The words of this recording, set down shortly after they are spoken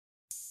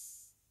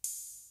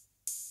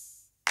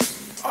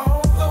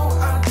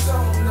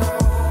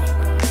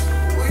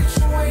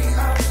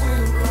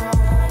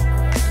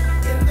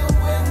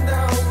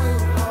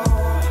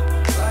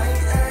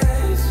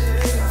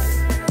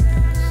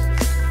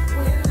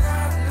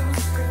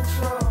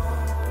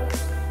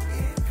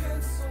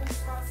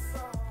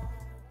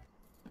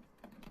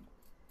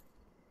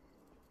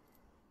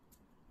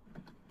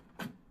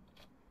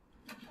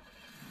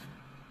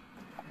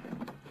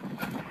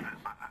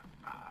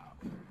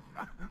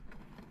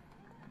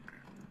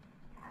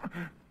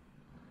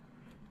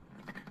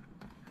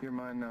You're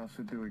mine now,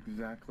 so do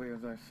exactly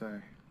as I say.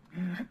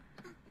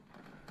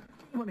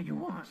 What do you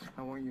want?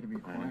 I want you to be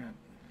quiet.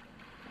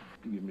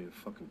 You give me the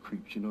fucking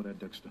creeps. You know that,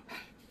 Dexter?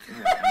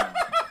 Yeah,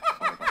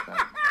 sorry about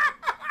that.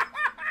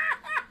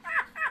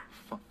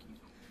 Fuck you.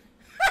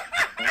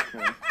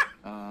 Okay.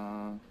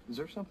 Is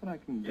there something I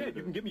can do? Yeah,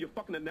 you can give me your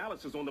fucking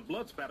analysis on the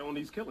blood spatter on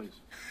these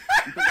killings.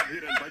 You think I'm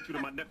here to invite you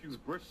to my nephew's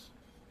bris?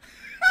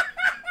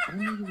 I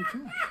didn't know you were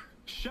Jewish.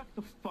 Shut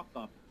the fuck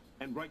up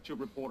and write your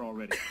report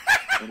already.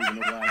 Don't even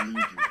know why I need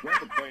you.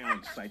 Grab a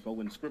crayon, psycho,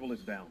 and scribble this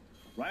down.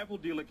 Rival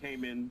dealer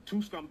came in, 2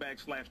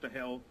 scumbags slashed to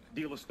hell,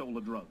 dealer stole the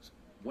drugs.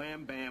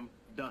 Wham, bam,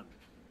 done.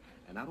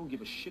 And I don't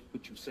give a shit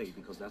what you say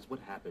because that's what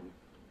happened,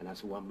 and that's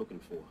who I'm looking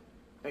for.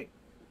 Hey,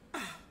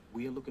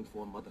 we are looking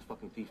for a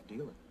motherfucking thief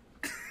dealer.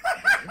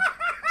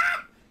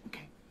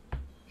 Okay,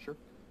 sure.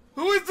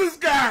 Who is this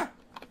guy?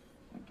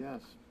 I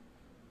guess.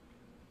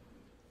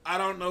 I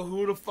don't know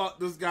who the fuck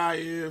this guy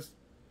is,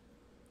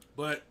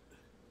 but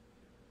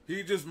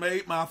he just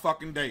made my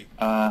fucking day.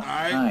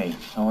 Hi,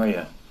 how are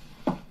you?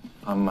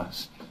 I'm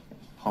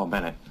Paul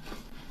Bennett,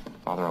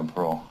 father on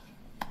parole.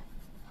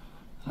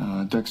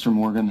 Dexter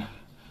Morgan.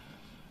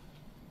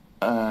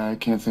 I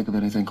can't think of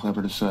anything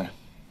clever to say.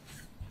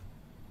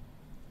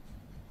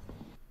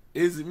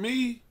 Is it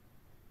me?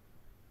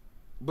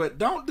 But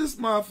don't this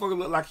motherfucker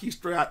look like he's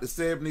straight out the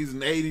 70s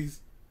and 80s?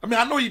 I mean,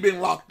 I know you've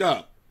been locked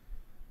up,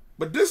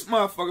 but this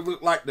motherfucker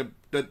look like the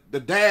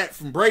dad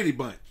from Brady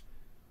Bunch.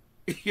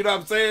 You know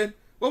what I'm saying?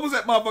 What was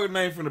that motherfucker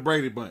name from the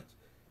Brady Bunch?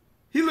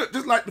 He looked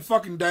just like the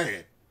fucking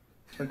dad.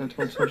 It's like I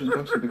told Sergeant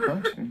Dexter at the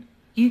crime scene.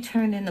 You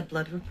turned in a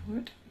blood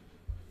report?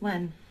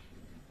 When?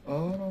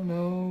 Oh, I don't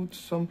know. At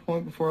some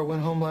point before I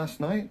went home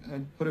last night,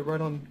 I put it right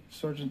on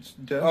Sergeant's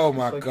desk. Oh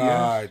my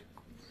God.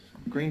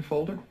 Green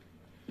folder.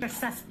 The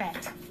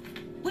suspect.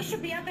 We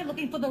should be out there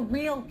looking for the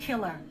real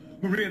killer.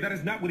 Maria, that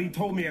is not what he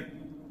told me.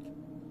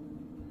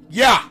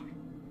 Yeah.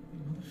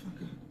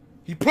 Motherfucker.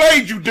 He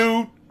played you,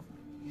 dude.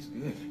 He's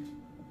good.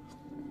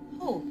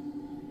 Who?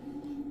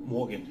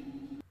 Morgan.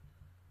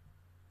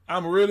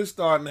 I'm really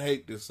starting to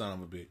hate this son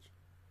of a bitch.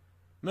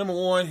 Number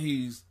one,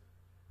 he's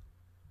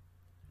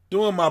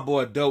doing my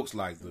boy Dokes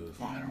like this.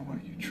 No matter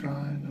what you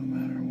try, no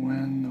matter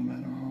when, no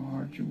matter how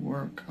hard you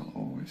work, I'll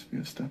always be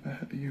a step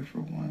ahead of you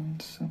for one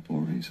simple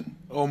reason.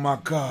 Oh my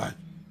God.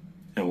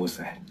 And what's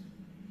that?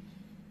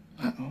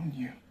 I own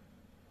you.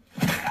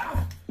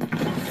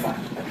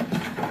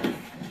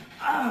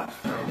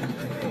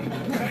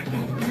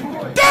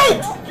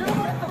 Dokes!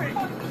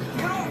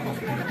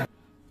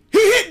 He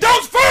hit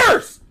Dokes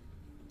first!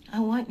 I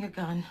want your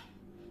gun.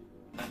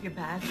 Your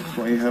badge. That's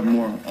why you have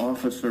more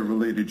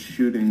officer-related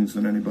shootings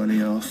than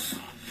anybody else.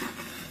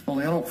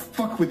 Only I don't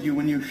fuck with you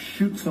when you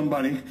shoot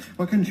somebody.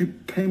 Why couldn't you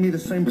pay me the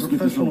same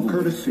professional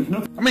courtesy?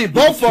 I mean,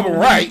 both of them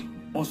right.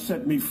 Or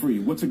set me free.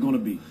 What's it gonna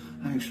be?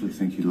 I actually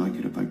think you'd like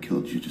it if I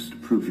killed you just to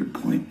prove your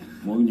point.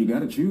 Morgan, you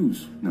gotta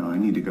choose. No, I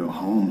need to go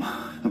home.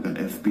 I've got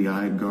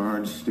FBI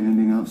guards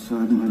standing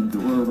outside my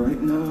door right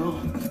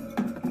now.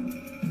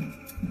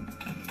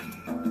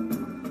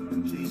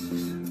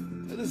 Jesus.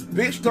 This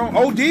bitch don't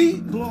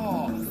OD?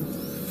 Law.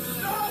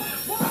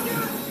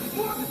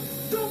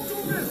 Don't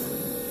do this!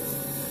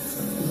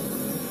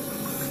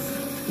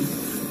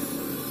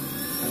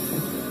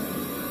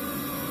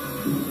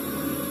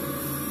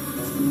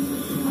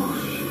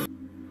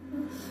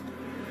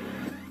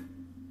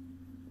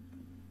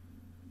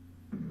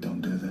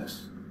 Don't do this.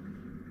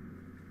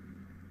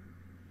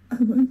 I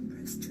won't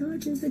press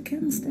charges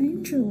against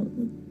Angel.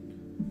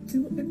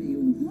 Do whatever you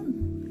want.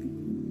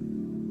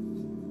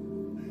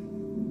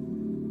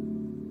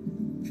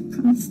 You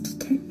promised to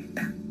take me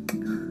back.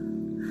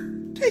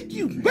 Take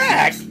you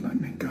back? Just let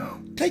me go.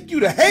 Take you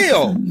to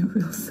hell. I'm your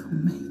real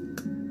soulmate.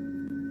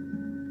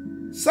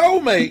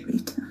 Soulmate?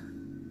 Rita.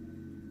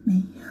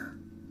 Me.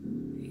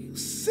 You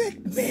sick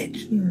I bitch.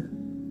 see you.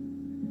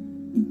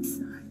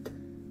 Inside.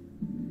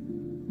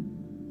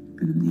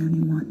 And I'm the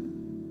only one.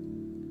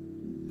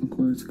 Look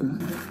where it's gone.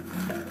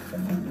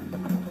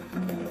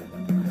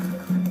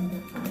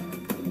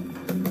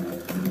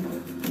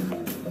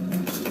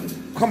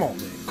 Come on,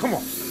 man. Come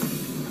on.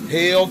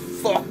 Hell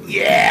fuck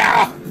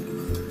yeah!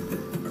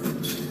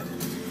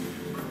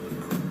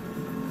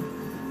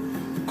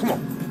 Come on.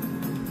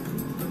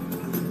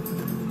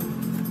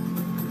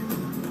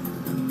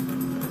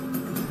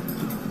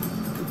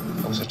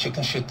 It was a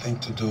chicken shit thing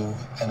to do,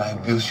 and I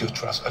abused your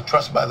trust. A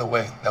trust, by the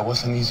way, that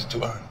wasn't easy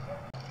to earn.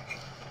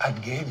 I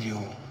gave you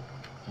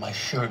my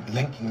shirt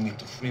linking me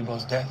to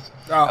Freebo's death.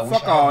 Oh,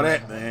 fuck all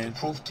that, man. To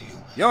prove to you.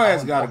 Your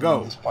ass gotta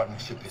go. This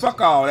partnership is. Fuck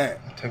all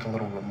that. Take a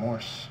little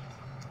remorse.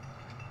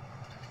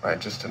 Right,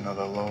 just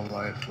another low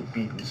life who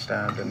beat and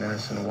stabbed an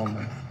innocent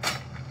woman.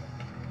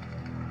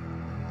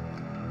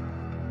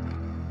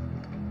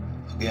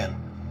 Again,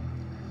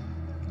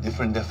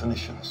 different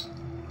definitions.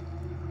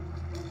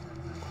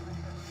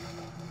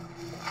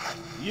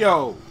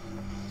 Yo,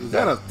 is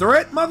that a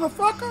threat,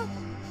 motherfucker?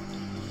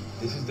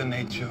 This is the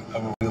nature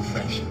of a real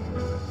friendship.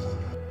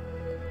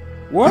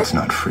 What? It's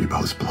not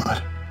Freebo's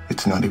blood.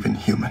 It's not even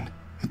human.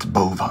 It's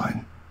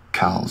bovine.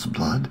 Cow's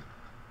blood.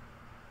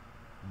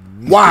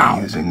 Wow.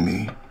 He's been using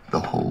me the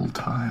whole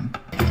time.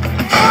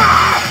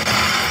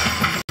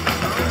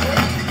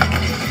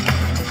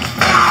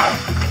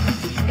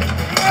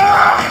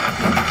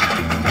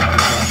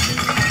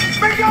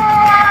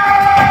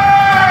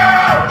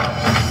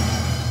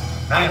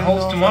 Nine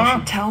holes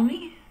tomorrow? Tell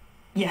me?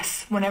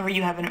 Yes, whenever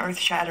you have an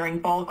earth-shattering,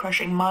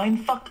 ball-crushing,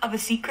 mind-fuck of a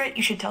secret,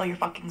 you should tell your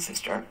fucking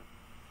sister.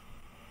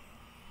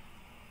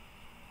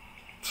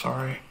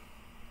 Sorry.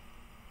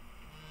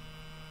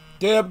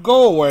 Deb,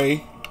 go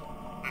away.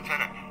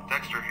 Lieutenant,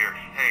 Dexter here.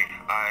 Hey,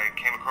 I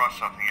came across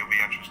something you'll be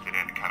interested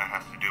in. It kind of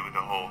has to do with the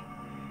whole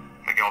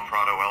Miguel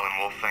Prado, Ellen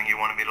Wolf thing you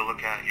wanted me to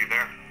look at. You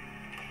there?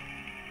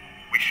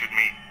 We should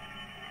meet.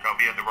 I'll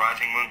be at the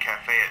Rising Moon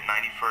Cafe at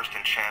 91st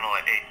and Channel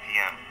at 8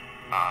 p.m.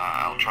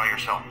 I'll try your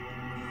cell.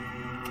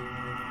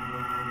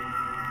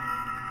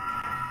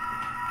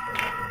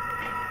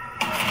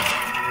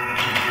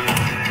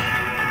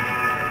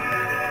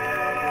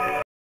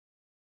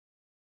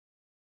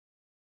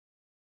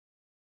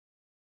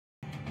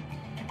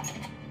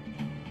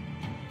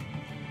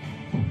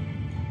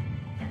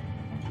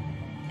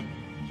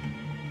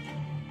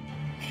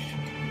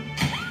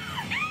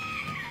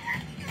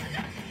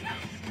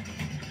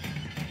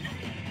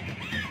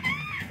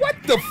 What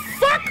the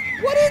fuck?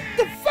 What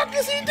the fuck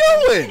is he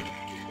doing?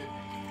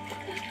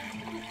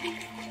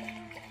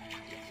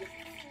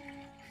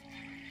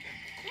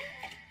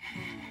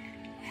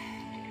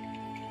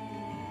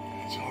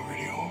 It's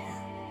already over.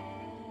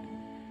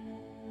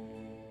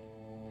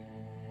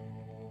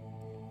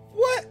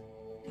 What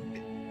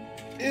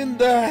in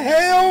the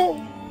hell?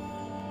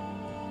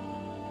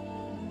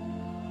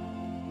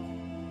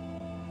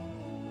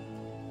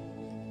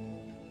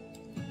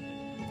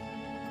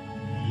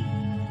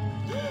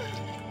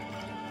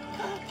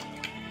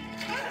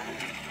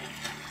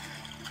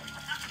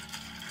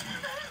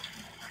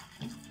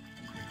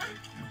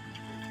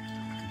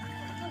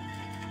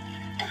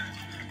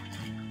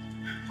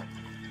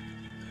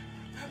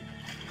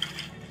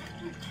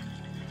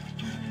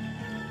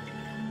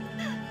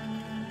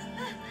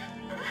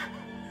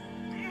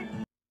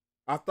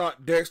 I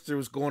thought Dexter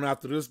was going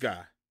after this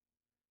guy.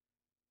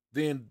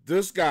 Then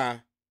this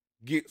guy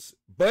gets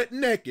butt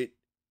naked,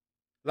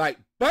 like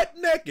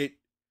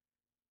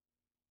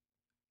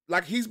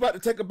he's about to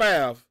take a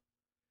bath.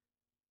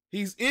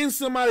 He's in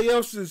somebody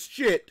else's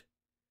shit,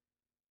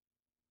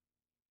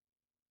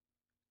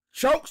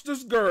 chokes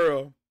this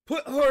girl,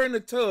 put her in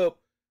the tub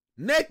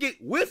naked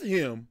with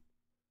him,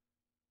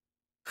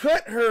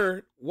 cut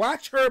her,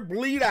 watch her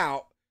bleed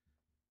out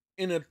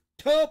in a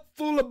tub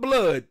full of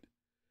blood,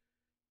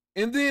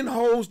 and then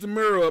holds the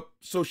mirror up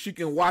so she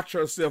can watch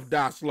herself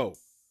die slow.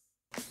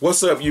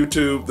 What's up,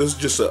 YouTube? This is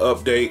just an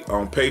update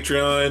on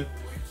Patreon.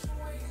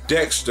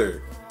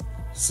 Dexter,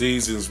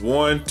 seasons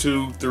 1,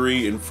 2,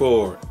 3, and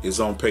 4 is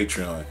on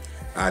Patreon.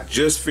 I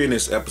just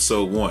finished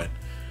episode 1.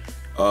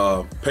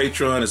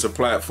 Patreon is a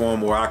platform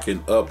where I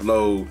can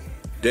upload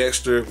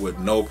Dexter with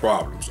no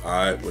problems,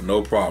 alright? With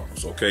no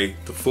problems, okay?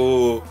 The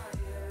full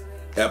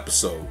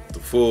episode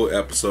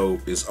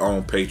is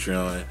on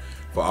Patreon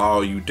for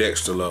all you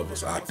Dexter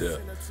lovers out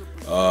there.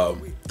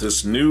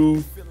 This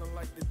new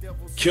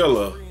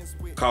killer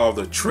called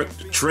the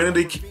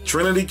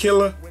Trinity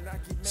Killer,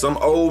 some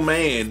old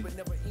man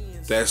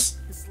that's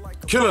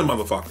killing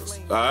motherfuckers,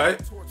 alright?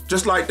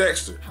 Just like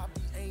Dexter.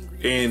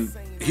 And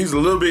he's a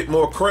little bit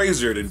more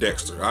crazier than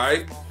Dexter,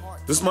 alright?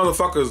 This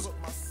motherfucker's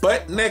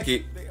butt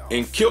naked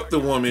and killed the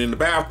woman in the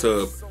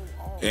bathtub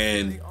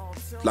and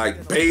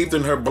like bathed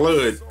in her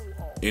blood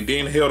and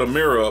then held a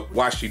mirror up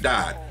while she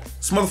died.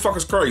 This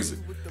motherfucker's crazy,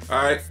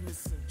 alright?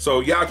 So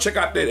y'all check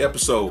out that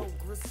episode.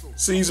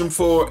 Season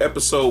 4,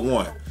 episode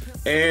 1.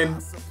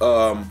 And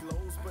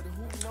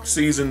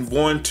season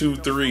 1, 2,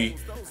 3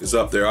 is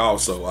up there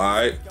also,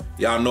 alright?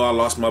 Y'all know I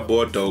lost my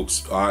boy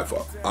Dokes, alright?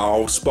 For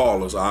all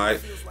spoilers,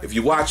 alright? If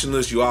you're watching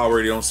this, you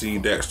already don't see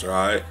Dexter,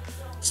 alright?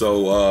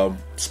 So,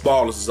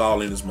 spoilers is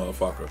all in this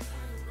motherfucker.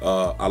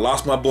 I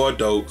lost my boy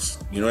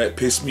Dokes. You know, that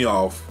pissed me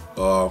off.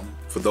 For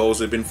those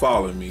that have been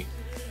following me.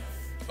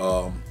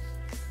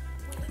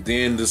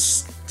 Then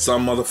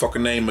some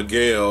motherfucker named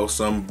Miguel,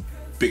 some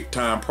big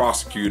time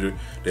prosecutor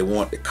that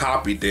wanted to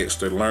copy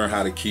Dexter, learn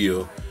how to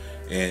kill,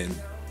 and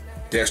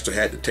Dexter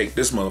had to take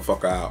this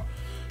motherfucker out.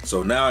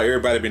 So now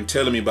everybody been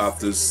telling me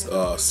about this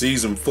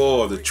season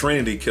 4 of the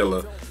Trinity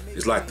Killer.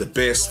 It's like the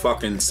best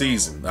fucking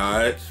season,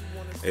 alright?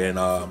 And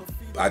I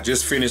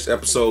just finished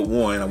episode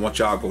 1. I want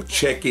y'all to go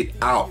check it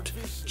out.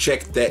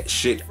 Check that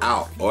shit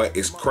out, alright?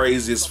 It's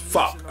crazy as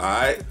fuck,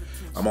 alright?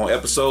 I'm on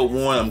episode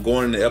 1. I'm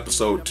going into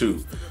episode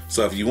 2.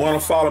 So if you want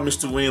to follow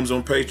Mr. Williams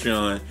on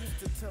Patreon,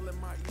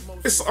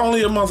 it's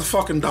only a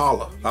motherfucking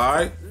dollar,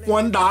 alright?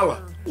 $1.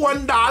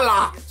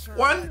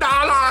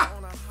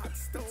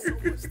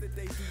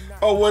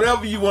 $1. Or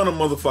whatever you want to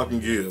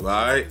motherfucking give,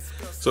 alright?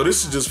 So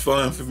this is just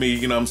fun for me,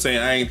 you know what I'm saying?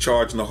 I ain't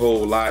charging a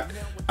whole lot.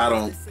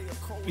 I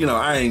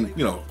ain't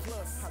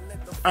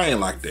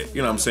like that,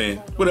 you know what I'm saying?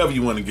 Whatever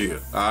you want to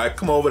give, alright?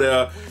 Come over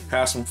there,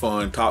 have some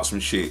fun, talk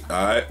some shit,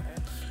 alright?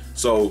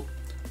 So,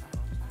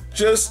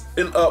 just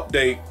an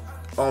update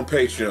on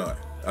Patreon,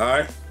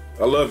 alright?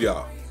 I love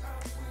y'all.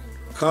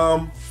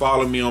 Come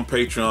follow me on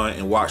Patreon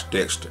and watch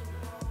Dexter.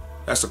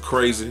 That's a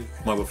crazy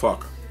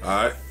motherfucker.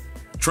 Alright?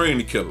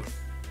 Trinity Killer.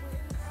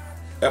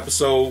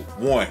 Episode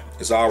 1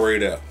 is already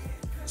there.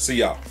 See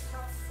y'all.